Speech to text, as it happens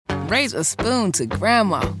raise a spoon to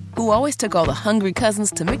Grandma, who always took all the hungry cousins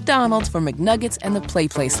to McDonald's for McNuggets and the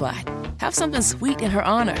Play Slide. Have something sweet in her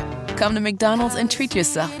honor. Come to McDonald's and treat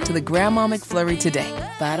yourself to the Grandma McFlurry today.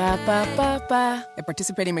 Ba-da-ba-ba-ba. At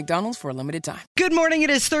participating McDonald's for a limited time. Good morning. It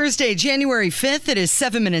is Thursday, January 5th. It is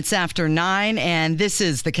 7 minutes after 9, and this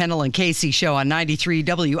is the Kendall and Casey Show on 93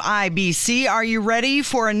 WIBC. Are you ready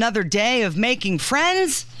for another day of making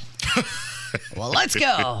friends? Well, let's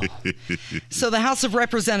go. So the House of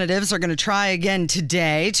Representatives are going to try again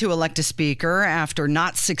today to elect a speaker after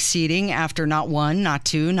not succeeding after not 1, not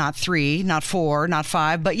 2, not 3, not 4, not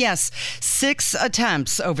 5, but yes, 6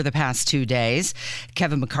 attempts over the past 2 days.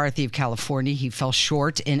 Kevin McCarthy of California, he fell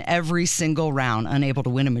short in every single round, unable to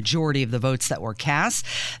win a majority of the votes that were cast.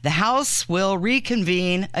 The House will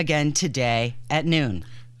reconvene again today at noon.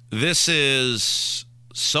 This is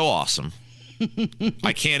so awesome.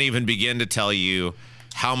 I can't even begin to tell you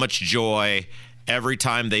how much joy every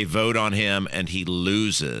time they vote on him and he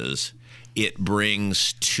loses, it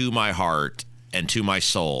brings to my heart and to my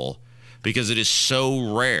soul, because it is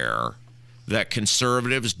so rare that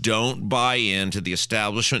conservatives don't buy into the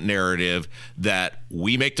establishment narrative that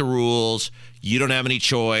we make the rules, you don't have any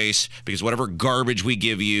choice, because whatever garbage we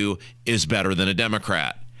give you is better than a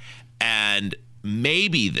Democrat. And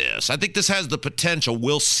maybe I think this has the potential,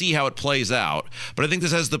 we'll see how it plays out, but I think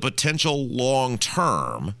this has the potential long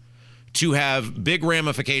term to have big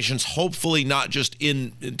ramifications, hopefully not just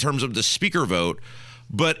in terms of the speaker vote,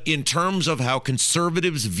 but in terms of how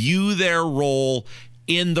conservatives view their role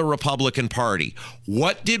in the Republican Party.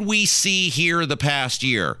 What did we see here the past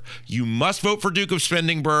year? You must vote for Duke of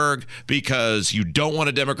Spendenberg because you don't want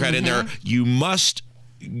a Democrat in there. You must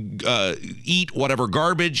eat whatever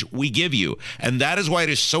garbage we give you. And that is why it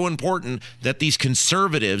is so important that these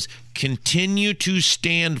conservatives continue to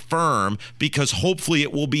stand firm, because hopefully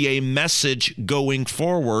it will be a message going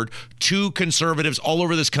forward to conservatives all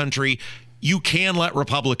over this country. You can let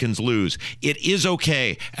Republicans lose. It is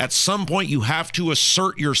okay. At some point, you have to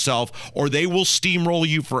assert yourself or they will steamroll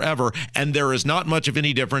you forever. And there is not much of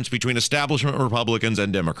any difference between establishment Republicans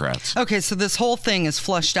and Democrats. Okay, so this whole thing has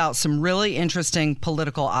flushed out some really interesting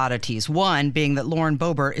political oddities. One being that Lauren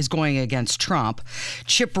Boebert is going against Trump.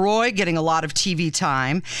 Chip Roy getting a lot of TV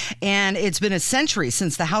time. And it's been a century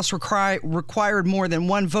since the House required more than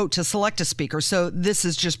one vote to select a speaker. So this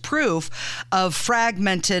is just proof of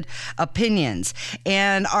fragmented opinions.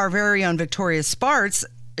 And our very own Victoria Spartz,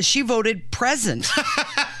 she voted present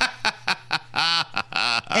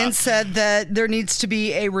and said that there needs to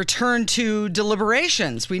be a return to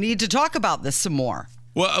deliberations. We need to talk about this some more.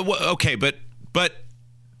 Well, okay, but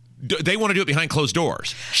they want to do it behind closed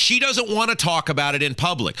doors. She doesn't want to talk about it in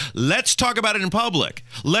public. Let's talk about it in public.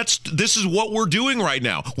 This is what we're doing right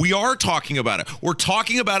now. We are talking about it. We're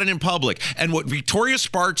talking about it in public. And what Victoria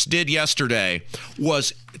Spartz did yesterday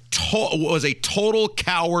was a total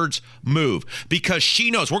coward's move, because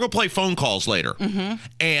she knows we're going to play phone calls later.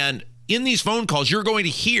 And in these phone calls, you're going to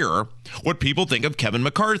hear what people think of Kevin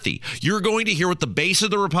McCarthy. You're going to hear what the base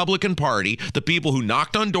of the Republican Party, the people who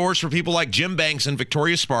knocked on doors for people like Jim Banks and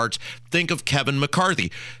Victoria Spartz, think of Kevin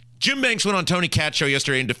McCarthy. Jim Banks went on Tony Katz show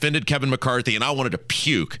yesterday and defended Kevin McCarthy, and I wanted to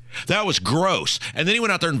puke. That was gross. And then he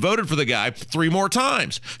went out there and voted for the guy 3 more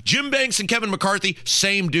times. Jim Banks and Kevin McCarthy,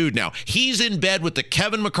 same dude now. He's in bed with the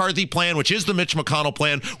Kevin McCarthy plan, which is the Mitch McConnell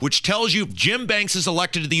plan, which tells you if Jim Banks is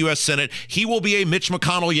elected to the U.S. Senate, he will be a Mitch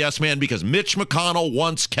McConnell yes man, because Mitch McConnell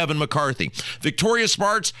wants Kevin McCarthy. Victoria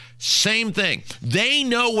Spartz, same thing. They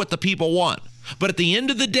know what the people want. But at the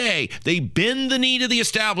end of the day, they bend the knee to the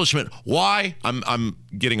establishment. Why? I'm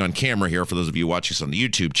getting on camera here for those of you watching this on the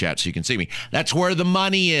YouTube chat so you can see me. That's where the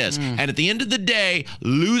money is. And at the end of the day,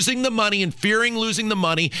 losing the money and fearing losing the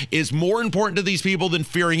money is more important to these people than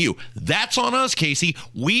fearing you. That's on us, Casey.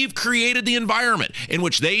 We've created the environment in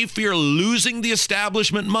which they fear losing the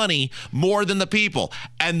establishment money more than the people.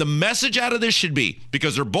 And the message out of this should be,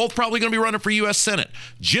 because they're both probably going to be running for U.S. Senate,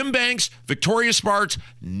 Jim Banks, Victoria Spartz,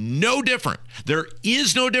 no different. There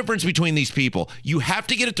is no difference between these people. You have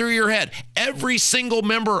to get it through your head. Every single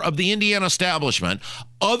member of the Indiana establishment,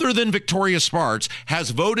 other than Victoria Spartz,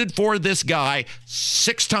 has voted for this guy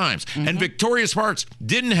 6 times. And Victoria Spartz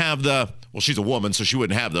didn't have the well, she's a woman, so she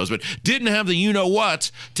wouldn't have those, but didn't have the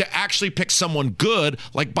you-know-whats to actually pick someone good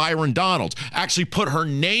like Byron Donalds, actually put her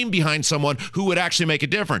name behind someone who would actually make a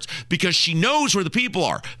difference, because she knows where the people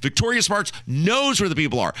are. Victoria Spartz knows where the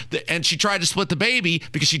people are, and she tried to split the baby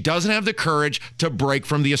because she doesn't have the courage to break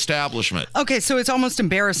from the establishment. Okay, so it's almost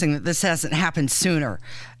embarrassing that this hasn't happened sooner.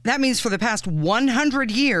 That means for the past 100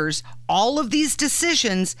 years, all of these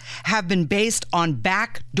decisions have been based on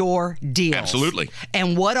backdoor deals. Absolutely.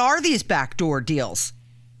 And what are these backdoor deals?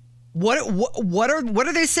 What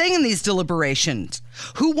are they saying in these deliberations?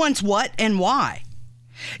 Who wants what and why?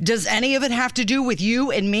 Does any of it have to do with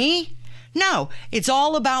you and me? No, it's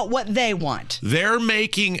all about what they want. They're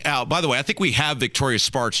making out. By the way, I think we have Victoria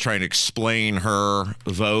Spartz trying to explain her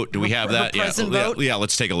vote. Do we have that? Vote? Yeah,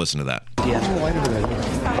 let's take a listen to that.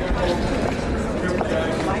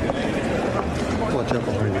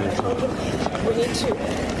 We need to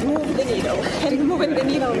move the needle, and moving the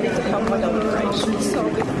needle needs to help with deliberation. So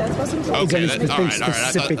that was important. Okay, is there anything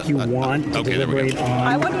specific you want to deliberate on?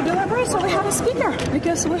 I want to deliberate, so we have a speaker,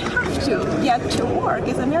 because we have to get to work.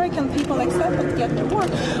 If American people accept it, get to work.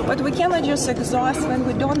 But we cannot just exhaust when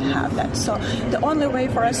we don't have that. So the only way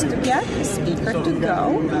for us to get the speaker to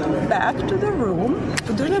go back to the room,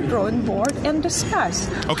 to the drawing board, and discuss.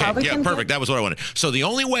 Okay, yeah, perfect. That was what I wanted. So the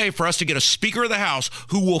only way for us to get a Speaker of the House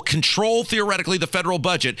who will control, theoretically, the federal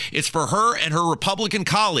budget is for her and her Republican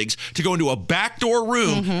colleagues to go into a backdoor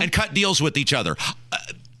room and cut deals with each other.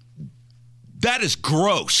 That is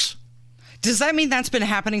gross. Does that mean that's been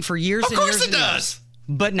happening for years and years? Of course it does.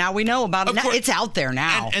 But now we know about it. Now, it's out there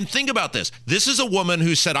now. And think about this. This is a woman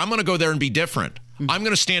who said, I'm going to go there and be different. I'm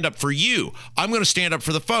going to stand up for you. I'm going to stand up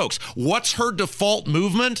for the folks. What's her default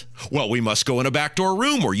movement? Well, we must go in a backdoor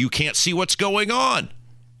room where you can't see what's going on.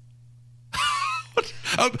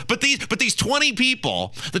 But these 20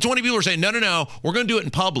 people, the 20 people are saying, no, we're going to do it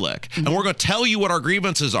in public, and we're going to tell you what our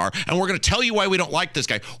grievances are, and we're going to tell you why we don't like this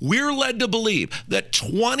guy. We're led to believe that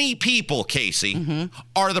 20 people, Casey,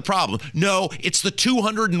 are the problem. No, it's the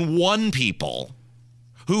 201 people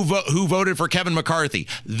who voted for Kevin McCarthy.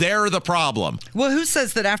 They're the problem. Well, who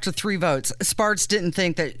says that after 3 votes, Spartz didn't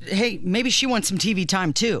think that, hey, maybe she wants some TV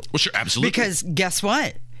time too? Well, sure, absolutely. Because guess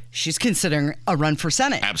what? She's considering a run for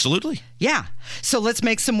Senate. Absolutely. Yeah. So let's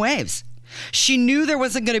make some waves. She knew there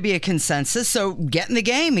wasn't going to be a consensus, so get in the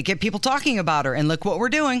game and get people talking about her. And look what we're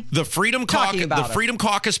doing. The Freedom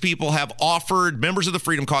Caucus people have offered, members of the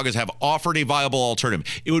Freedom Caucus have offered a viable alternative.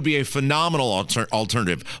 It would be a phenomenal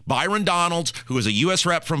alternative. Byron Donalds, who is a U.S.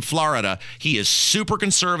 rep from Florida, he is super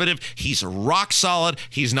conservative. He's rock solid.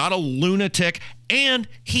 He's not a lunatic, and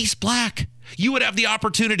he's black. You would have the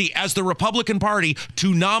opportunity as the Republican Party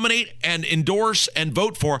to nominate and endorse and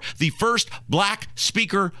vote for the first black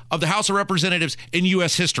Speaker of the House of Representatives in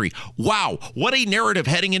U.S. history. Wow, what a narrative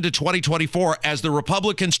heading into 2024 as the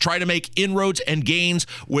Republicans try to make inroads and gains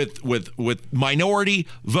with minority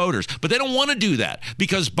voters. But they don't want to do that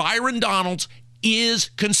because Byron Donalds is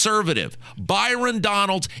conservative. Byron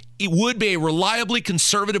Donalds, it would be a reliably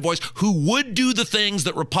conservative voice who would do the things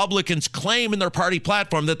that Republicans claim in their party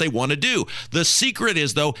platform that they want to do. The secret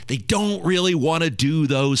is, though, they don't really want to do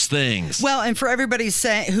those things. Well, and for everybody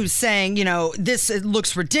who's saying, this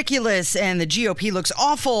looks ridiculous and the GOP looks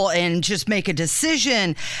awful and just make a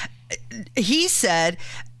decision, he said,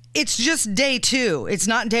 it's just day 2. It's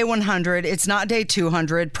not day 100. It's not day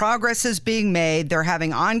 200. Progress is being made. They're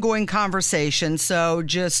having ongoing conversations. So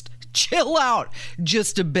just chill out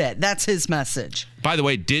just a bit. That's his message. By the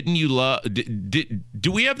way, didn't you love?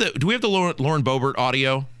 Do we have the Lauren Boebert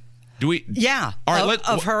audio? Do we? Yeah. All right,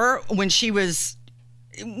 of her when she was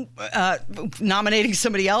nominating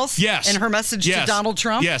somebody else. Yes. And her message to Donald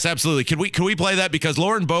Trump. Yes, absolutely. Can we play that? Because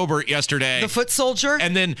Lauren Boebert yesterday, the foot soldier,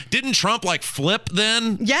 and then didn't Trump flip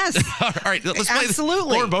then? Yes. All right, let's play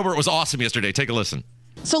absolutely. Lauren Boebert was awesome yesterday. Take a listen.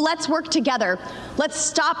 So let's work together. Let's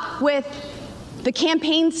stop with the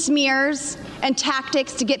campaign smears and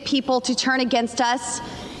tactics to get people to turn against us.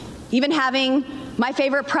 Even having my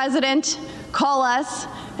favorite president call us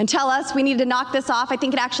and tell us we need to knock this off. I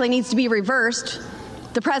think it actually needs to be reversed.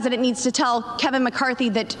 The president needs to tell Kevin McCarthy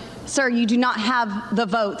that, sir, you do not have the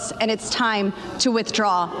votes and it's time to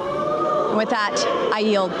withdraw. And with that, I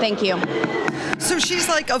yield. Thank you. So she's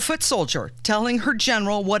like a foot soldier telling her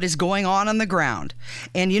general what is going on the ground.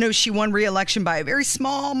 And, she won re-election by a very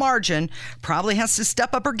small margin, probably has to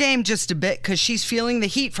step up her game just a bit because she's feeling the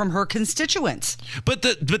heat from her constituents. But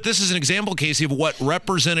this is an example, Casey, of what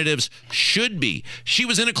representatives should be. She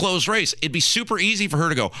was in a close race. It'd be super easy for her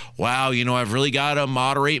to go, wow, I've really got to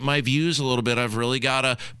moderate my views a little bit. I've really got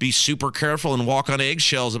to be super careful and walk on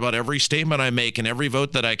eggshells about every statement I make and every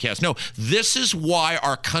vote that I cast. No, this is why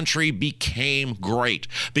our country became great,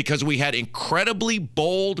 because we had incredibly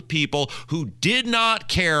bold people who did not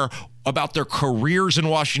care about their careers in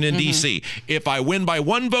Washington, D.C. If I win by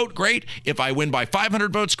 1 vote, great. If I win by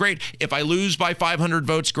 500 votes, great. If I lose by 500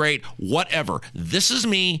 votes, great. Whatever. This is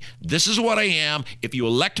me. This is what I am. If you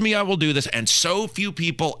elect me, I will do this. And so few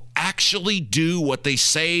people actually do what they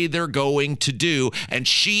say they're going to do. And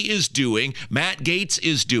she is doing, Matt Gaetz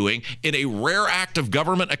is doing, in a rare act of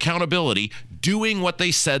government accountability, doing what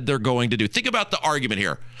they said they're going to do. Think about the argument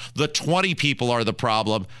here. The 20 people are the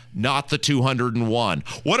problem, not the 201.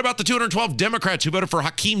 What about the 212 Democrats who voted for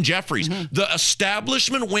Hakeem Jeffries? The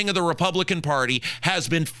establishment wing of the Republican Party has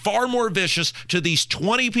been far more vicious to these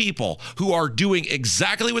 20 people who are doing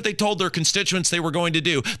exactly what they told their constituents they were going to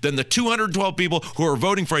do than the 212 people who are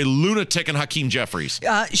voting for a lunatic in Hakeem Jeffries.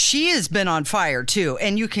 She has been on fire, too,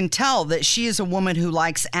 and you can tell that she is a woman who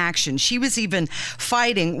likes action. She was even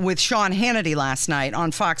fighting with Sean Hannity last night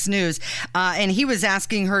on Fox News, and he was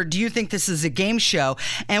asking her, do you think this is a game show?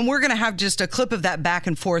 And we're going to have just a clip of that back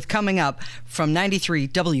and forth coming up from 93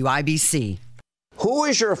 WIBC. Who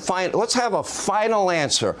is your final? Let's have a final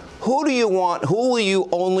answer. Who do you want? Who will you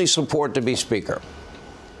only support to be Speaker?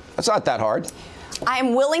 That's not that hard. I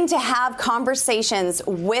am willing to have conversations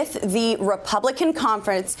with the Republican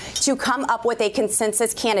conference to come up with a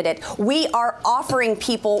consensus candidate. We are offering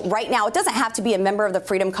people right now. It doesn't have to be a member of the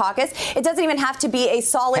Freedom Caucus. It doesn't even have to be a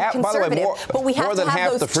solid conservative. But we have to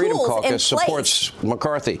have those tools in place. More than half the Freedom Caucus supports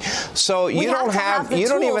McCarthy. So you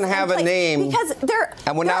don't even have a name. Because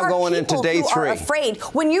and we're now going into day 3. Are afraid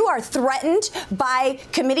when you are threatened by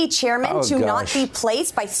committee chairmen to not be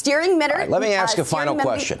placed by steering members. Right, let me ask a final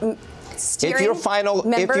question. If your final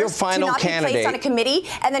candidate on a committee,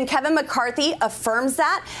 and then Kevin McCarthy affirms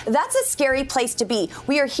that, that's a scary place to be.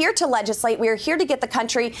 We are here to legislate. We are here to get the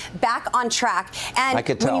country back on track. And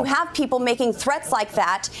when you have people making threats like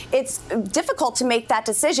that, it's difficult to make that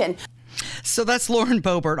decision. So that's Lauren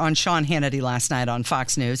Boebert on Sean Hannity last night on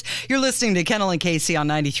Fox News. You're listening to Kendall and Casey on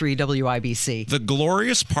 93 WIBC. The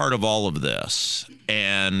glorious part of all of this,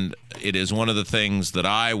 and it is one of the things that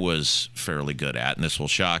I was fairly good at, and this will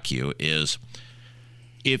shock you, is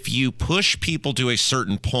if you push people to a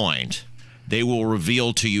certain point, they will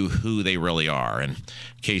reveal to you who they really are. And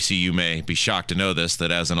Casey, you may be shocked to know this,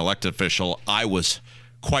 that as an elected official, I was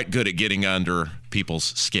quite good at getting under people's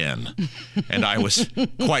skin. And I was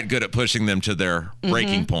quite good at pushing them to their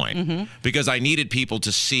breaking point because I needed people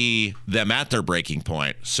to see them at their breaking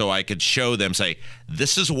point so I could show them, say,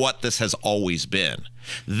 this is what this has always been.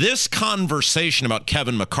 This conversation about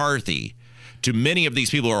Kevin McCarthy to many of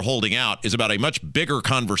these people who are holding out is about a much bigger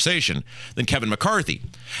conversation than Kevin McCarthy.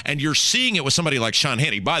 And you're seeing it with somebody like Sean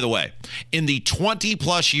Hannity. By the way, in the 20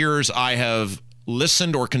 plus years I have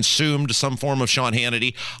listened or consumed some form of Sean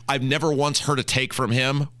Hannity, I've never once heard a take from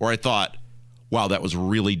him where I thought, wow, that was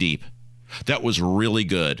really deep. That was really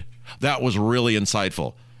good. That was really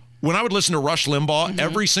insightful. When I would listen to Rush Limbaugh,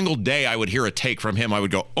 every single day I would hear a take from him. I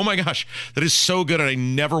would go, oh my gosh, that is so good. And I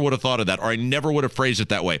never would have thought of that, or I never would have phrased it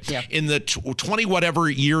that way. Yeah. In the 20 whatever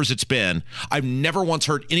years it's been, I've never once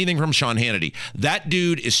heard anything from Sean Hannity. That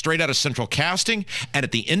dude is straight out of Central Casting. And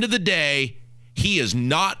at the end of the day, he is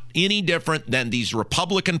not any different than these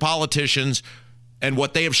Republican politicians and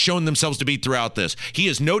what they have shown themselves to be throughout this. He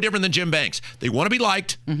is no different than Jim Banks. They want to be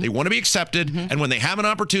liked. They want to be accepted. And when they have an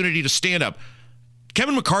opportunity to stand up,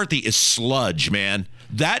 Kevin McCarthy is sludge, man.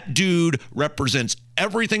 That dude represents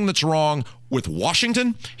everything that's wrong with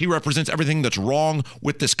Washington. He represents everything that's wrong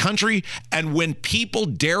with this country. And when people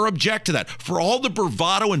dare object to that, for all the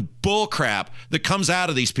bravado and bullcrap that comes out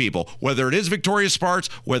of these people, whether it is Victoria Spartz,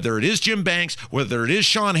 whether it is Jim Banks, whether it is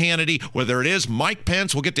Sean Hannity, whether it is Mike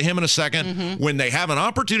Pence, we'll get to him in a second, when they have an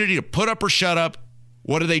opportunity to put up or shut up,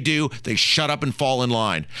 what do? They shut up and fall in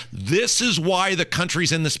line. This is why the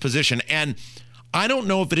country's in this position. And I don't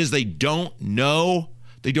know if it is they don't know,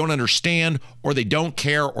 they don't understand, or they don't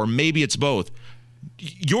care, or maybe it's both.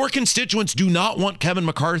 Your constituents do not want Kevin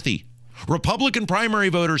McCarthy. Republican primary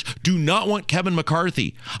voters do not want Kevin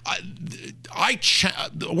McCarthy.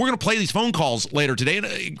 We're going to play these phone calls later today.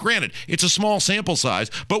 And granted, it's a small sample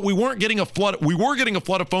size, but we were getting a flood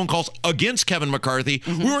of phone calls against Kevin McCarthy.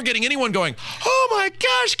 We weren't getting anyone going, oh my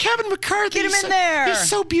gosh, Kevin McCarthy. Get him in there. He's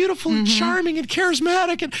so beautiful and charming and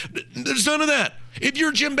charismatic. And there's none of that. If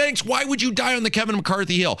you're Jim Banks, why would you die on the Kevin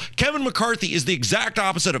McCarthy hill? Kevin McCarthy is the exact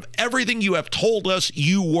opposite of everything you have told us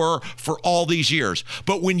you were for all these years.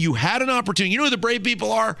 But when you had an opportunity, you know who the brave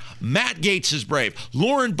people are? Matt Gaetz is brave.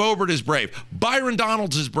 Lauren Boebert is brave. Byron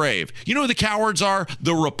Donalds is brave. You know who the cowards are?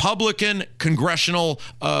 The Republican congressional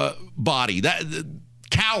body.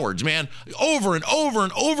 Cowards, man. Over and over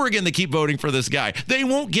and over again, they keep voting for this guy. They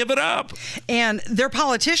won't give it up. And they're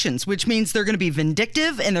politicians, which means they're going to be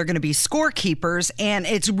vindictive and they're going to be scorekeepers. And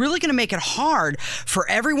it's really going to make it hard for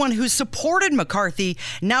everyone who supported McCarthy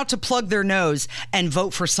now to plug their nose and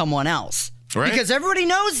vote for someone else. Right. Because everybody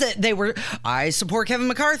knows that I support Kevin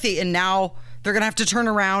McCarthy, and now they're going to have to turn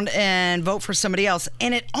around and vote for somebody else.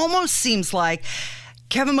 And it almost seems like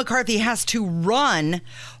Kevin McCarthy has to run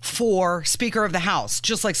for Speaker of the House,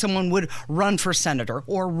 just like someone would run for senator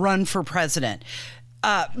or run for president,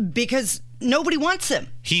 because nobody wants him.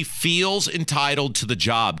 He feels entitled to the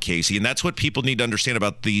job, Casey, and that's what people need to understand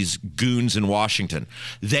about these goons in Washington.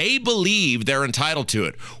 They believe they're entitled to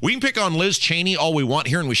it. We can pick on Liz Cheney all we want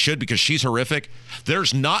here, and we should, because she's horrific.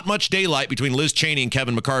 There's not much daylight between Liz Cheney and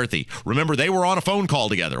Kevin McCarthy. Remember, they were on a phone call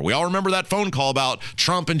together. We all remember that phone call about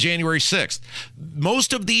Trump and January 6th.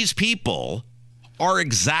 Most of these people are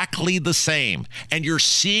exactly the same. And you're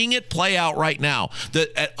seeing it play out right now.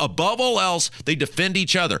 That above all else, they defend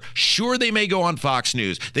each other. Sure, they may go on Fox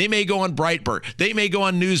News. They may go on Breitbart. They may go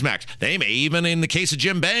on Newsmax. They may even, in the case of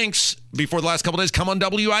Jim Banks, before the last couple of days, come on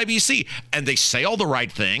WIBC. And they say all the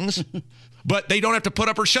right things, but they don't have to put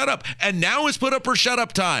up or shut up. And now is put up or shut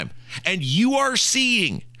up time. And you are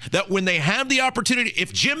seeing that when they have the opportunity,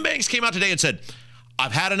 if Jim Banks came out today and said,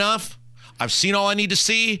 I've had enough, I've seen all I need to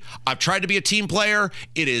see. I've tried to be a team player.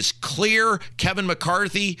 It is clear Kevin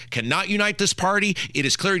McCarthy cannot unite this party. It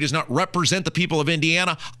is clear he does not represent the people of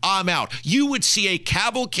Indiana. I'm out. You would see a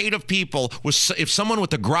cavalcade of people if someone with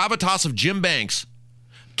the gravitas of Jim Banks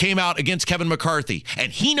came out against Kevin McCarthy.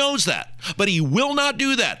 And he knows that. But he will not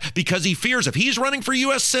do that because he fears if he's running for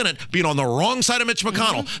U.S. Senate, being on the wrong side of Mitch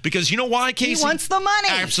McConnell. Mm-hmm. Because you know why, Casey? He wants the money.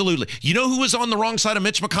 Absolutely. You know who was on the wrong side of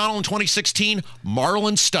Mitch McConnell in 2016?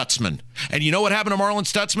 Marlon Stutzman. And you know what happened to Marlon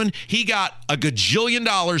Stutzman? He got a gajillion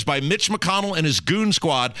dollars by Mitch McConnell and his goon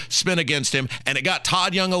squad spent against him, and it got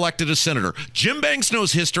Todd Young elected as senator. Jim Banks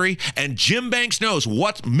knows history, and Jim Banks knows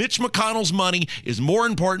what Mitch McConnell's money is more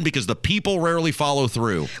important because the people rarely follow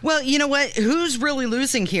through. Well, you know what? Who's really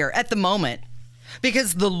losing here at the moment?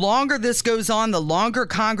 Because the longer this goes on, the longer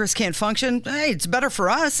Congress can't function. Hey, it's better for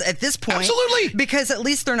us at this point. Absolutely. Because at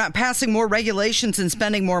least they're not passing more regulations and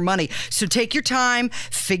spending more money. So take your time,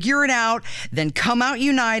 figure it out, then come out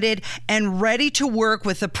united and ready to work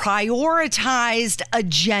with a prioritized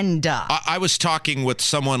agenda. I was talking with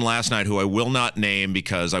someone last night who I will not name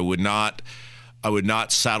because I would not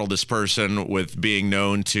saddle this person with being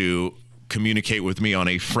known to communicate with me on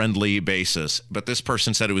a friendly basis. But this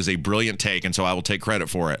person said it was a brilliant take, and so I will take credit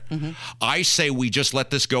for it. Mm-hmm. I say we just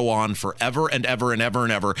let this go on forever and ever and ever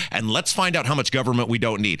and ever, and let's find out how much government we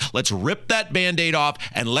don't need. Let's rip that Band-Aid off,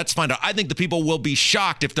 and let's find out. I think the people will be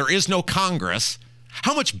shocked if there is no Congress,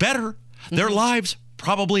 how much better their lives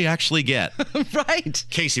probably actually get. Right.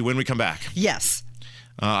 Casey, when we come back. Yes.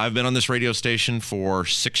 I've been on this radio station for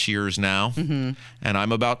 6 years now, and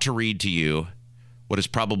I'm about to read to you what is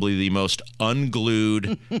probably the most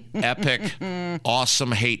unglued, epic,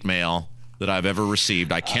 awesome hate mail that I've ever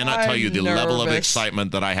received. I cannot tell you the level of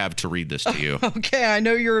excitement that I have to read this to you. Okay, I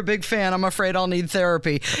know you're a big fan. I'm afraid I'll need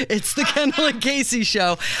therapy. It's the Kendall and Casey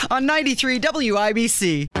Show on 93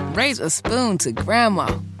 WIBC. Raise a spoon to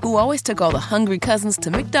Grandma, who always took all the hungry cousins to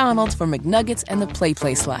McDonald's for McNuggets and the Play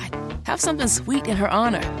Slide. Have something sweet in her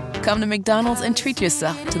honor. Come to McDonald's and treat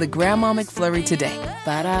yourself to the Grandma McFlurry today.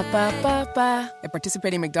 Ba-da-ba-ba-ba. At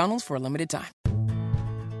participating McDonald's for a limited time.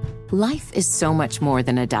 Life is so much more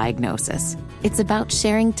than a diagnosis. It's about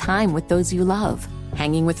sharing time with those you love,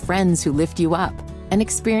 hanging with friends who lift you up, and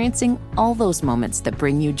experiencing all those moments that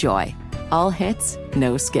bring you joy. All hits,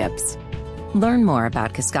 no skips. Learn more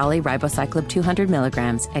about Kisqali Ribociclib 200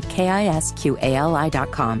 milligrams at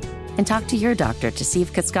KISQALI.com and talk to your doctor to see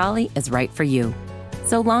if Kisqali is right for you.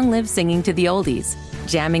 So long live singing to the oldies,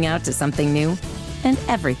 jamming out to something new, and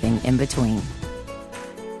everything in between.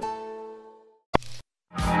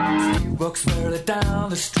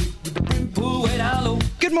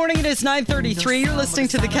 Good morning. It is 9:33. You're listening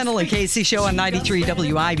to the Kendall and Casey Show on 93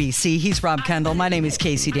 WIBC. He's Rob Kendall. My name is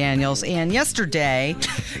Casey Daniels. And yesterday,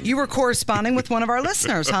 you were corresponding with one of our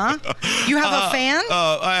listeners, huh? You have a fan?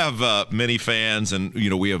 I have many fans, and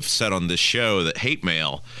we have said on this show that hate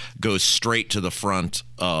mail goes straight to the front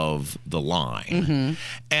of the line. Mm-hmm.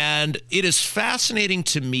 And it is fascinating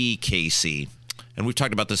to me, Casey, and we've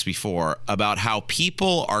talked about this before, about how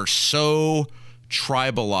people are so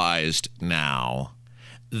tribalized now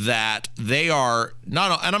that they are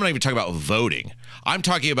not, and I'm not even talking about voting. I'm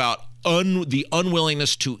talking about the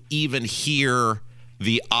unwillingness to even hear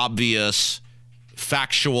the obvious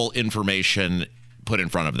factual information put in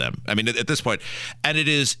front of them. I mean, at this point, and it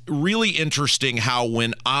is really interesting how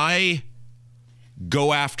when I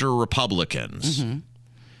go after Republicans, mm-hmm.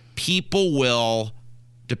 people will,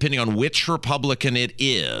 depending on which Republican it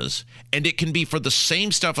is, and it can be for the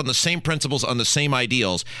same stuff on the same principles, on the same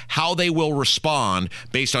ideals, how they will respond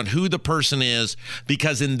based on who the person is,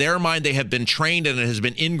 because in their mind they have been trained and it has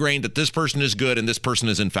been ingrained that this person is good and this person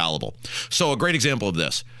is infallible. So a great example of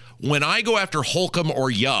this. when I go after Holcomb or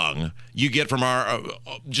Young, you get from our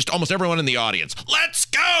just almost everyone in the audience, let's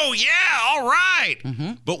go, yeah, all right.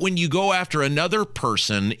 But when you go after another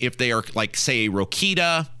person, if they are like, say,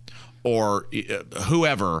 Rokita or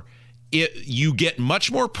whoever, you get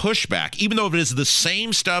much more pushback, even though it is the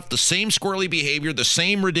same stuff, the same squirrely behavior, the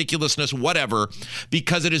same ridiculousness, whatever,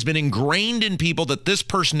 because it has been ingrained in people that this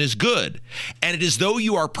person is good. And it is though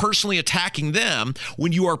you are personally attacking them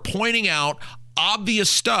when you are pointing out obvious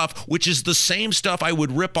stuff, which is the same stuff I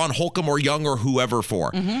would rip on Holcomb or Young or whoever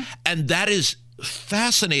for. And that is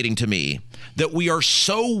fascinating to me, that we are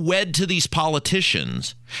so wed to these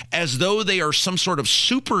politicians as though they are some sort of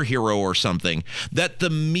superhero or something, that the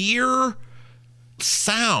mere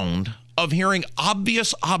sound of hearing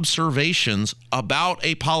obvious observations about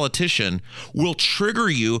a politician will trigger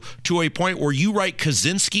you to a point where you write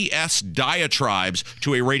Kaczynski-esque diatribes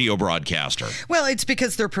to a radio broadcaster. Well, it's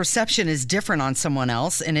because their perception is different on someone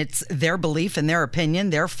else, and it's their belief and their opinion.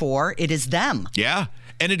 Therefore, it is them. Yeah.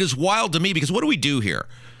 And it is wild to me because what do we do here?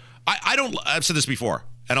 I've said this before,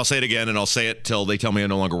 and I'll say it again, and I'll say it till they tell me I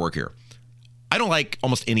no longer work here. I don't like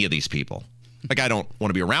almost any of these people. Like, I don't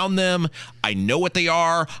want to be around them. I know what they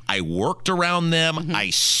are. I worked around them.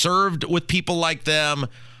 I served with people like them.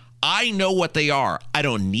 I know what they are. I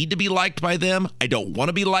don't need to be liked by them. I don't want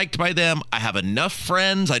to be liked by them. I have enough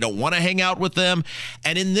friends. I don't want to hang out with them.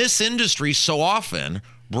 And in this industry, so often,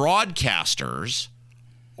 broadcasters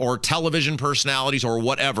or television personalities or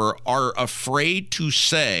whatever are afraid to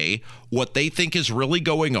say what they think is really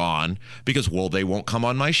going on because, well, they won't come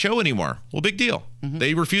on my show anymore. Well, big deal.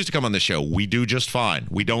 They refuse to come on the show. We do just fine.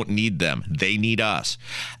 We don't need them. They need us.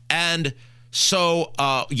 And so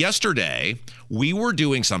yesterday, we were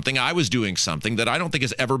doing something, I was doing something that I don't think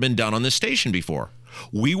has ever been done on this station before.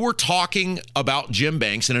 We were talking about Jim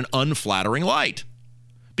Banks in an unflattering light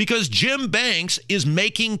because Jim Banks is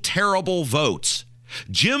making terrible votes.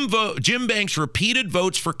 Jim Banks' repeated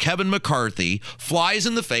votes for Kevin McCarthy flies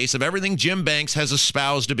in the face of everything Jim Banks has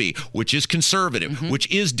espoused to be, which is conservative, which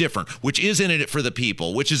is different, which is in it for the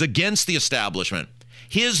people, which is against the establishment.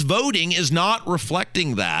 His voting is not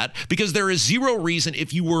reflecting that because there is zero reason,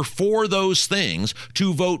 if you were for those things,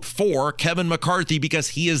 to vote for Kevin McCarthy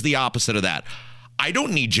because he is the opposite of that. I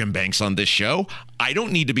don't need Jim Banks on this show. I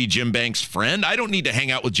don't need to be Jim Banks' friend. I don't need to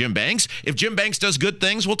hang out with Jim Banks. If Jim Banks does good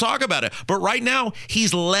things, we'll talk about it. But right now,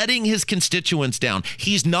 he's letting his constituents down.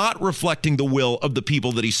 He's not reflecting the will of the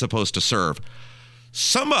people that he's supposed to serve.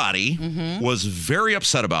 Somebody was very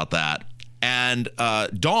upset about that. And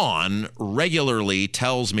Dawn regularly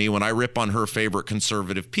tells me when I rip on her favorite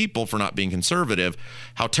conservative people for not being conservative,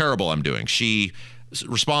 how terrible I'm doing. She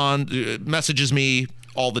messages me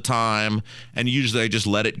all the time, and usually I just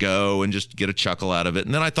let it go and just get a chuckle out of it.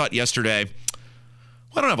 And then I thought yesterday,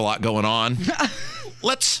 well, I don't have a lot going on.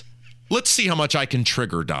 Let's see how much I can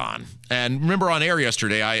trigger Dawn. And remember on air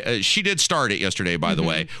yesterday, she did start it yesterday, by the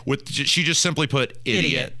way, she just simply put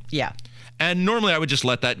idiot. Yeah. And normally I would just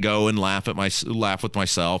let that go and laugh with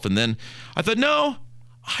myself. And then I thought, no,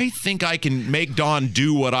 I think I can make Dawn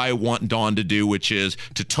do what I want Dawn to do, which is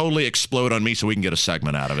to totally explode on me so we can get a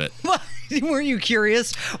segment out of it. Were you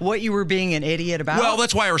curious what you were being an idiot about? Well,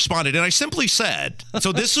 that's why I responded. And I simply said,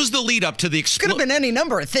 so this was the lead up to the Could have been any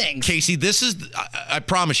number of things. Casey, this is, I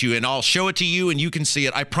promise you, and I'll show it to you and you can see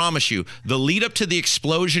it. I promise you, the lead up to the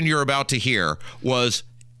explosion you're about to hear was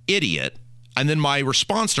idiot. And then my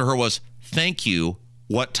response to her was, thank you.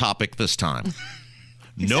 What topic this time?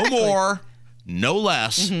 Exactly. No more, no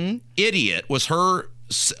less. Idiot was her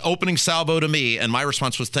opening salvo to me, and my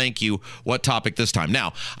response was, thank you. What topic this time?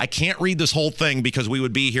 Now, I can't read this whole thing because we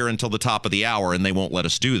would be here until the top of the hour, and they won't let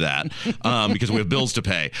us do that because we have bills to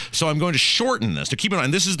pay. So I'm going to shorten this. To keep in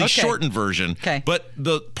mind, this is the shortened version, but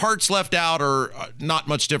the parts left out are not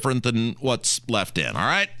much different than what's left in, all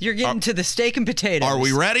right? You're getting to the steak and potatoes. Are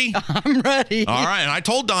we ready? I'm ready. All right, and I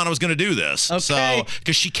told Dawn I was going to do this. So,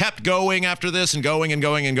 because she kept going after this and going and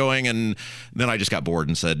going and going, and then I just got bored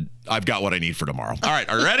and said, I've got what I need for tomorrow. All right,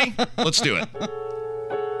 are you ready? Let's do it.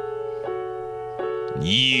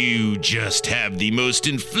 You just have the most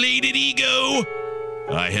inflated ego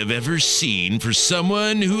I have ever seen for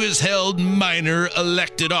someone who has held minor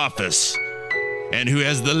elected office and who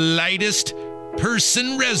has the lightest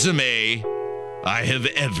person resume I have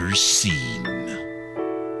ever seen.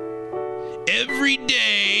 Every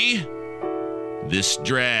day this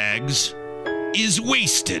drags is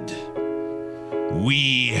wasted.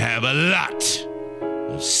 We have a lot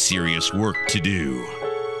of serious work to do.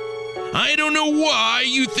 I don't know why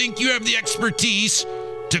you think you have the expertise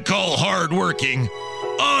to call hardworking,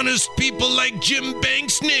 honest people like Jim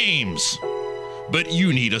Banks names. But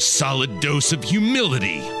you need a solid dose of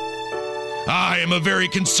humility I am a very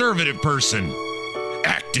conservative person,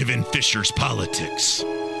 active in Fisher's politics,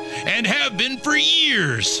 and have been for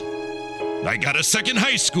years. I got a second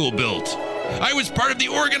high school built. I was part of the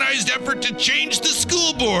organized effort to change the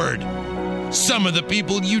school board. Some of the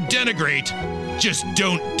people you denigrate just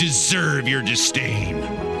don't deserve your disdain.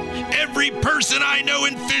 Every person I know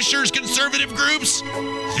in Fisher's conservative groups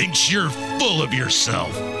thinks you're full of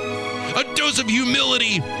yourself. A dose of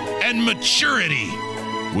humility and maturity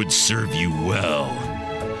would serve you well.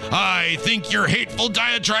 I think your hateful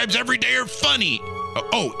diatribes every day are funny.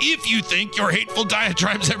 Oh, if you think your hateful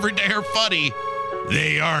diatribes every day are funny,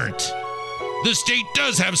 they aren't. The state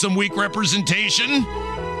does have some weak representation.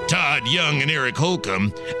 Todd Young and Eric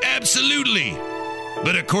Holcomb, absolutely.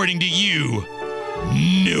 But according to you,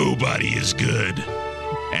 nobody is good.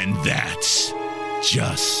 And that's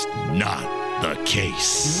just not the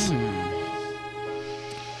case.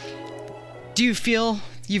 Do you feel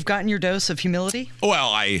you've gotten your dose of humility? Well,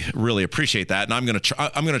 I really appreciate that, and I'm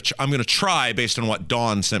gonna try based on what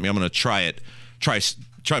Dawn sent me. I'm gonna try it.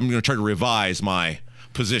 I'm gonna try to revise my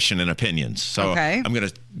position and opinions. So okay. I'm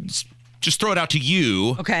gonna just throw it out to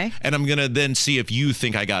you. Okay. And I'm gonna then see if you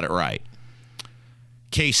think I got it right.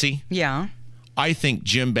 Casey. Yeah. I think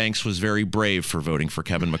Jim Banks was very brave for voting for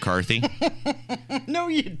Kevin McCarthy. No,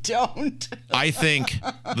 you don't. I think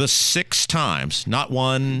the 6 times, not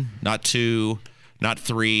 1, not 2, not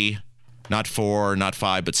 3, not 4, not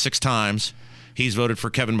 5, but 6 times he's voted for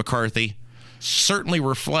Kevin McCarthy certainly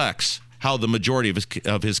reflects how the majority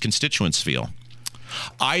of his constituents feel.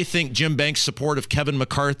 I think Jim Banks' support of Kevin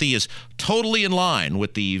McCarthy is totally in line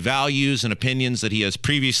with the values and opinions that he has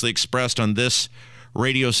previously expressed on this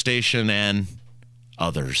radio station and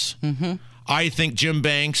others. Mm-hmm. I think Jim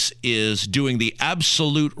Banks is doing the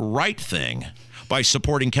absolute right thing by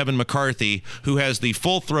supporting Kevin McCarthy, who has the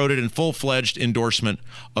full-throated and full-fledged endorsement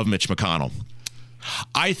of Mitch McConnell.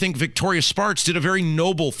 I think Victoria Spartz did a very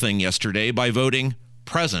noble thing yesterday by voting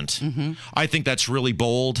present. Mm-hmm. I think that's really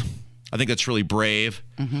bold. I think that's really brave.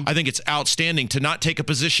 Mm-hmm. I think it's outstanding to not take a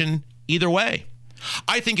position either way.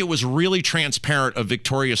 I think it was really transparent of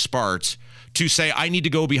Victoria Spartz to say, I need to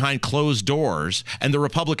go behind closed doors, and the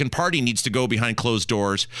Republican Party needs to go behind closed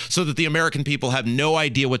doors so that the American people have no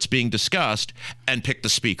idea what's being discussed and pick the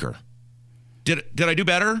speaker. Did I do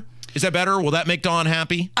better? Is that better? Will that make Dawn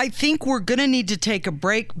happy? I think we're going to need to take a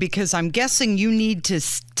break because I'm guessing you need to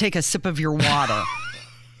take a sip of your water.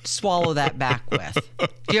 Swallow that back with. Do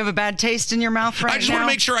you have a bad taste in your mouth right now? I just want to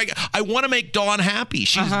make sure I want to make Dawn happy.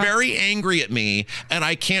 She's very angry at me, and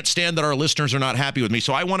I can't stand that our listeners are not happy with me.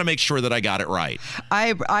 So I want to make sure that I got it right.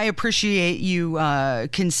 I appreciate you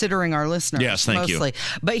considering our listeners. Yes, thank you.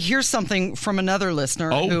 But here's something from another listener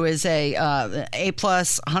who is a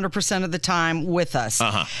plus 100% of the time with us.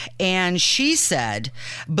 And she said,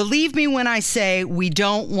 believe me when I say we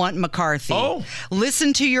don't want McCarthy.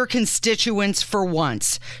 Listen to your constituents for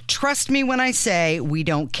once. Trust me when I say we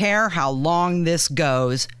don't care how long this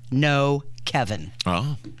goes. No, Kevin.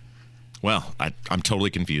 Oh. Well, I'm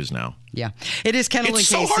totally confused now. Yeah. It is Kendall and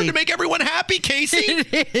Casey. It's so hard to make everyone happy, Casey.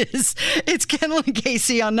 It is. It's Kendall and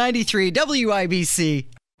Casey on 93 WIBC.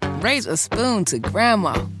 Raise a spoon to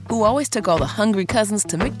Grandma, who always took all the hungry cousins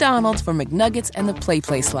to McDonald's for McNuggets and the Play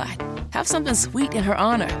Slide. Have something sweet in her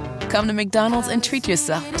honor. Come to McDonald's and treat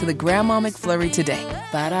yourself to the Grandma McFlurry today.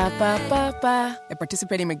 Ba-da-ba-ba-ba. At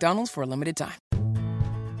participating McDonald's for a limited time.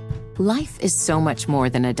 Life is so much more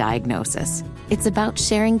than a diagnosis. It's about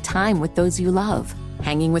sharing time with those you love,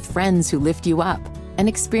 hanging with friends who lift you up, and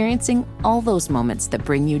experiencing all those moments that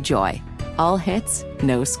bring you joy. All hits,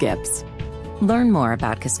 no skips. Learn more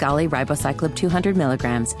about Kisqali Ribociclib 200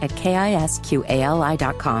 milligrams at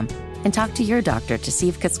KISQALI.com and talk to your doctor to see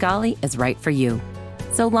if Kisqali is right for you.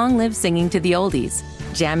 So long live singing to the oldies,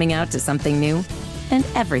 jamming out to something new, and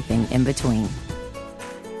everything in between.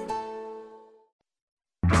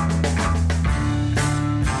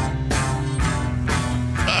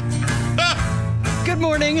 Good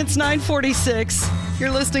morning. It's 9:46.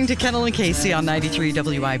 You're listening to Kendall and Casey on 93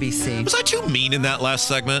 WIBC. Was I too mean in that last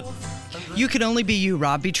segment? You can only be you,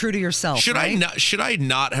 Rob. Be true to yourself. Should I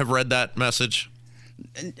not have read that message?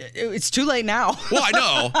 It's too late now. Well, I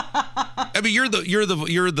know. I mean, you're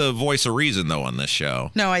the voice of reason though on this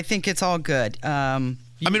show. No, I think it's all good.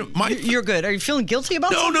 You're good. Are you feeling guilty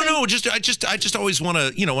about something? No. I just always want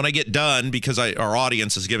to, when I get done, because our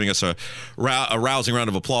audience is giving us a rousing round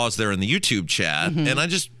of applause there in the YouTube chat,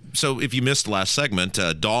 and so if you missed the last segment,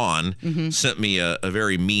 Dawn sent me a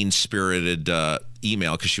very mean-spirited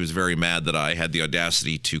email because she was very mad that I had the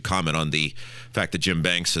audacity to comment on the fact that Jim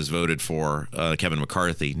Banks has voted for Kevin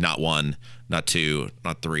McCarthy, not 1, not 2,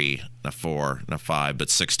 not 3, not 4, not 5, but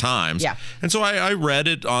 6 times. Yeah. And so I read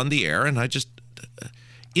it on the air, and I just,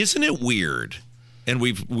 isn't it weird? And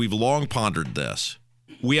we've long pondered this.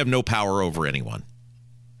 We have no power over anyone.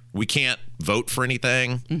 We can't vote for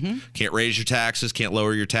anything. Mm-hmm. Can't raise your taxes. Can't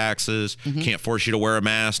lower your taxes. Mm-hmm. Can't force you to wear a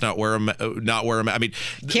mask. Not wear a mask. I mean,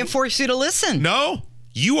 can't force you to listen. No,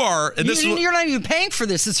 you are. And you're not even paying for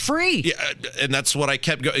this. It's free. Yeah, and that's what I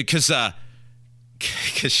kept going because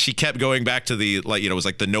she kept going back to the it was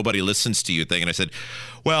like the nobody listens to you thing, and I said,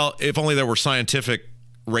 well, if only there were scientific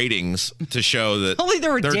ratings to show that only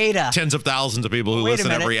there were data. Tens of thousands of people who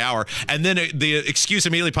listen every hour. And then the excuse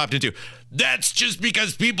immediately popped into, that's just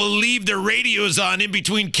because people leave their radios on in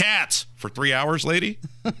between cats for 3 hours, lady.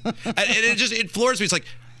 And it floors me. It's like,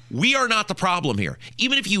 we are not the problem here.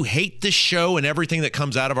 Even if you hate this show and everything that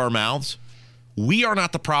comes out of our mouths, we are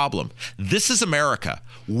not the problem. This is America.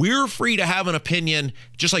 We're free to have an opinion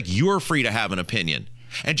just like you're free to have an opinion.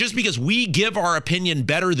 And just because we give our opinion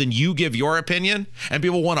better than you give your opinion, and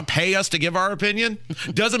people want to pay us to give our opinion,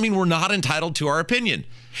 doesn't mean we're not entitled to our opinion.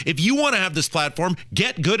 If you want to have this platform,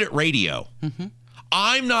 get good at radio. Mm-hmm.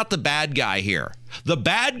 I'm not the bad guy here. The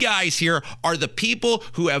bad guys here are the people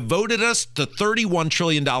who have voted us to $31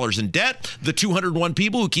 trillion in debt, the 201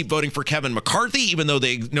 people who keep voting for Kevin McCarthy, even though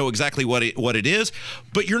they know exactly what it is.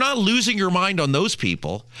 But you're not losing your mind on those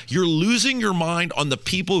people. You're losing your mind on the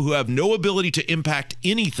people who have no ability to impact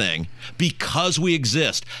anything because we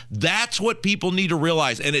exist. That's what people need to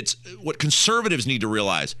realize, and it's what conservatives need to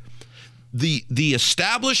realize. The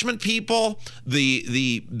establishment people,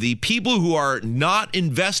 the people who are not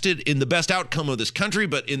invested in the best outcome of this country,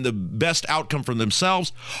 but in the best outcome for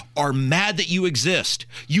themselves, are mad that you exist.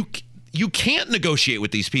 You can't negotiate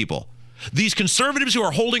with these people. These conservatives who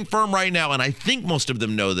are holding firm right now, and I think most of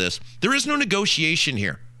them know this, there is no negotiation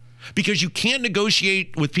here. Because you can't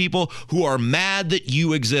negotiate with people who are mad that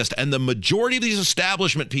you exist. And the majority of these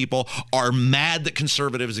establishment people are mad that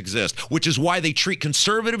conservatives exist, which is why they treat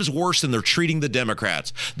conservatives worse than they're treating the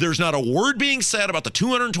Democrats. There's not a word being said about the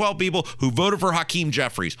 212 people who voted for Hakeem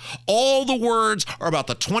Jeffries. All the words are about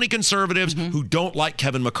the 20 conservatives who don't like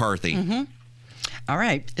Kevin McCarthy. Mm-hmm. All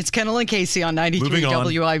right. It's Kendall and Casey on 93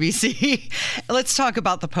 WIBC. Let's talk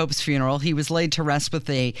about the Pope's funeral. He was laid to rest with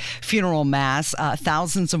a funeral mass.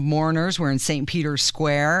 Thousands of mourners were in St. Peter's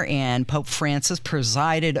Square, and Pope Francis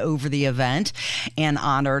presided over the event and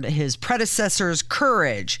honored his predecessor's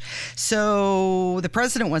courage. So the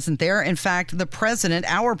president wasn't there. In fact,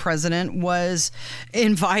 our president, was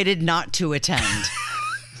invited not to attend.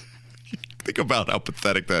 Think about how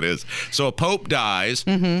pathetic that is. So a pope dies,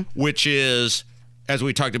 which is, as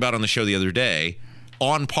we talked about on the show the other day,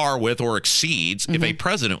 on par with or exceeds if a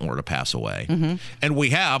president were to pass away. And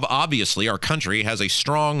we have, obviously, our country has a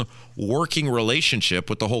strong working relationship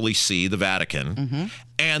with the Holy See, the Vatican,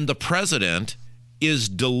 and the president is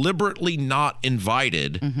deliberately not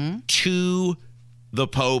invited to the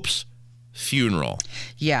Pope's funeral.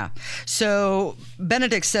 Yeah. So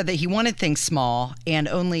Benedict said that he wanted things small, and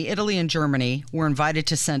only Italy and Germany were invited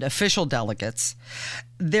to send official delegates.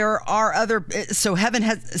 There are heaven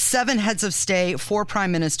has 7 heads of state, 4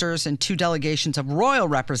 prime ministers, and 2 delegations of royal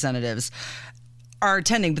representatives are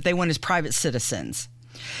attending, but they went as private citizens.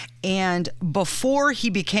 And before he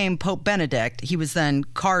became Pope Benedict, he was then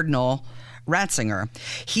Cardinal Ratzinger.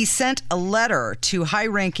 He sent a letter to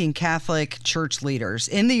high-ranking Catholic church leaders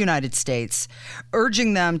in the United States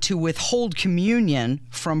urging them to withhold communion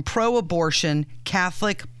from pro-abortion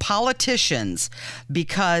Catholic politicians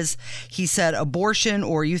because he said abortion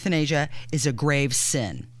or euthanasia is a grave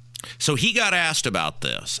sin. So he got asked about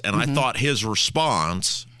this, and I thought his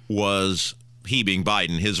response was, he being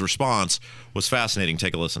Biden, his response was fascinating.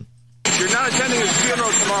 Take a listen. You're not attending his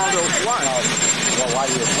funeral tomorrow, though. Why? Well, why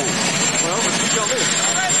do you think? Well, but you tell me. You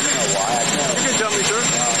know why? I know. You can tell me, sir.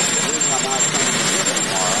 The reason I'm not coming to funeral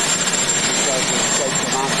tomorrow is because it takes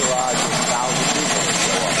an entourage of 1,000 people to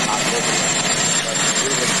show up, not visiting. But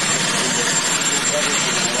we would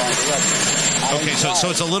everything in the wrong direction. Okay, so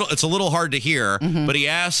it's a little hard to hear, but he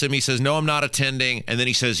asks him, he says, no, I'm not attending, and then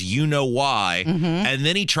he says, you know why, and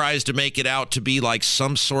then he tries to make it out to be like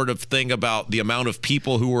some sort of thing about the amount of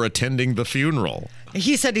people who were attending the funeral.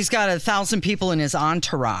 He said he's got 1,000 people in his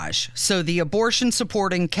entourage. So the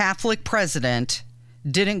abortion-supporting Catholic president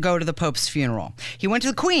didn't go to the Pope's funeral. He went to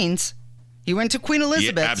the Queen's. He went to Queen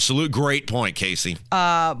Elizabeth. Yeah, absolute great point, Casey.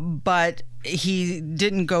 But he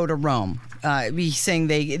didn't go to Rome. He's saying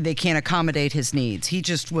they can't accommodate his needs. He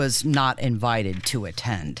just was not invited to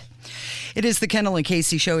attend. It is the Kendall and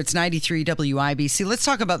Casey Show. It's 93 WIBC. Let's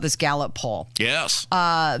talk about this Gallup poll. Yes.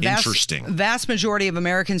 Interesting. Vast majority of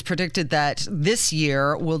Americans predicted that this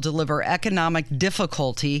year will deliver economic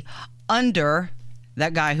difficulty under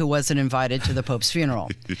that guy who wasn't invited to the Pope's funeral.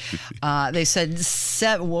 They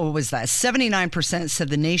said, what was that? 79% said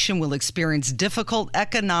the nation will experience difficult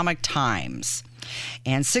economic times.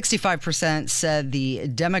 And 65% said the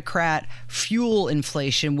Democrat fuel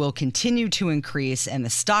inflation will continue to increase and the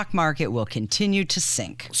stock market will continue to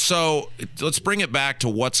sink. So let's bring it back to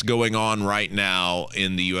what's going on right now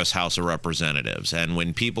in the U.S. House of Representatives. And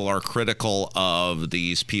when people are critical of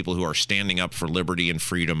these people who are standing up for liberty and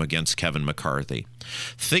freedom against Kevin McCarthy,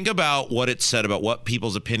 think about what it said about what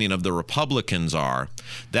people's opinion of the Republicans are,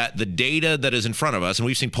 that the data that is in front of us, and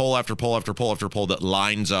we've seen poll after poll after poll after poll that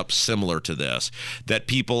lines up similar to this, that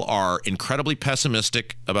people are incredibly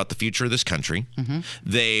pessimistic about the future of this country. Mm-hmm.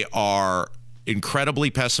 They are incredibly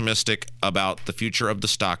pessimistic about the future of the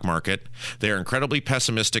stock market. They're incredibly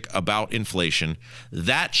pessimistic about inflation.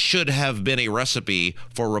 That should have been a recipe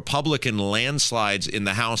for Republican landslides in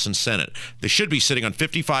the House and Senate. They should be sitting on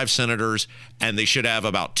 55 senators, and they should have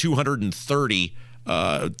about 230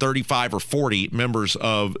 35 or 40 members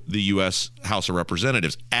of the U.S. House of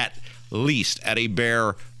Representatives, at least, at a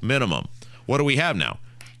bare minimum. What do we have now?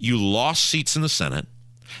 You lost seats in the Senate,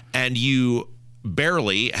 and you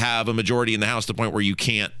barely have a majority in the House to the point where you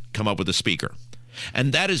can't come up with a speaker.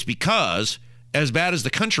 And that is because, as bad as the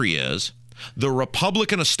country is, the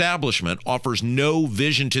Republican establishment offers no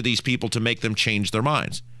vision to these people to make them change their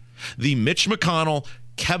minds. The Mitch McConnell,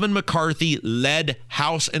 Kevin McCarthy-led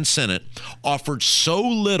House and Senate offered so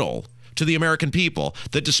little to the American people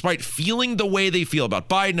that despite feeling the way they feel about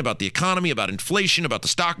Biden, about the economy, about inflation, about the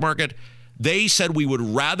stock market, they said we would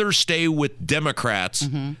rather stay with Democrats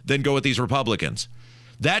than go with these Republicans.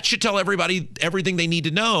 That should tell everybody everything they need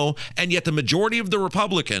to know, and yet the majority of the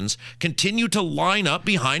Republicans continue to line up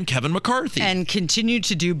behind Kevin McCarthy. And continue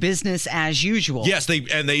to do business as usual. Yes,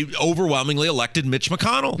 they overwhelmingly elected Mitch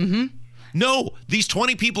McConnell. Mm-hmm. No, these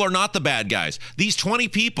 20 people are not the bad guys. These 20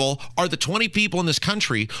 people are the 20 people in this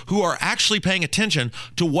country who are actually paying attention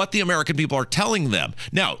to what the American people are telling them.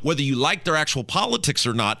 Now, whether you like their actual politics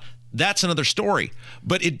or not, that's another story.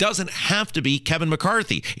 But it doesn't have to be Kevin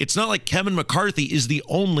McCarthy. It's not like Kevin McCarthy is the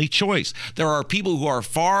only choice. There are people who are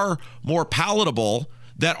far more palatable,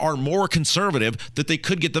 that are more conservative, that they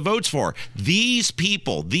could get the votes for. These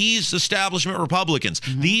people, these establishment Republicans,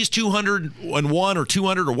 these 201 or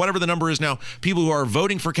 200 or whatever the number is now, people who are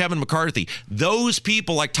voting for Kevin McCarthy, those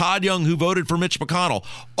people like Todd Young who voted for Mitch McConnell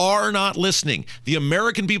are not listening. The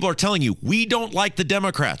American people are telling you, we don't like the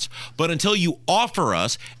Democrats, but until you offer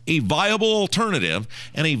us a viable alternative,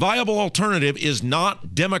 and a viable alternative is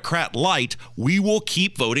not Democrat light, we will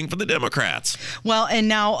keep voting for the Democrats. Well, and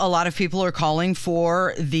now a lot of people are calling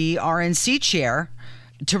for the RNC chair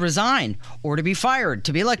to resign or to be fired,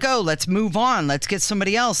 to be let go. Let's move on. Let's get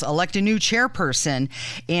somebody else, elect a new chairperson.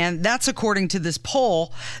 And that's according to this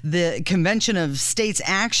poll. The Convention of States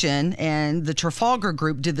Action and the Trafalgar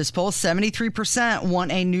Group did this poll. 73%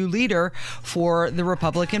 want a new leader for the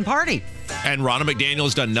Republican Party. And Ronna McDaniel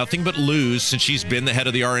has done nothing but lose since she's been the head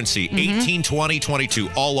of the RNC. 18, 20, 22,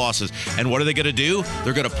 all losses. And what are they going to do?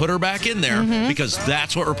 They're going to put her back in there because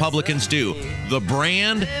that's what Republicans do. The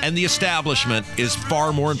brand and the establishment is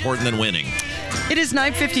far more important than winning. It is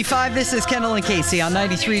 9:55. This is Kendall and Casey on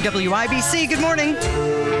 93 WIBC. Good morning. In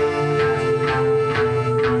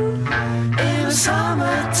the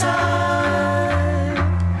summertime,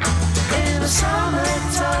 in the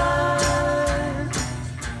summertime.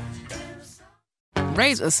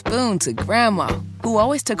 Raise a spoon to Grandma, who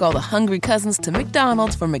always took all the hungry cousins to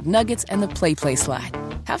McDonald's for McNuggets and the Play Slide.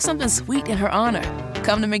 Have something sweet in her honor.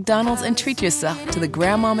 Come to McDonald's and treat yourself to the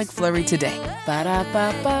Grandma McFlurry today.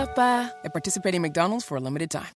 Ba-da-ba-ba-ba. At participating McDonald's for a limited time.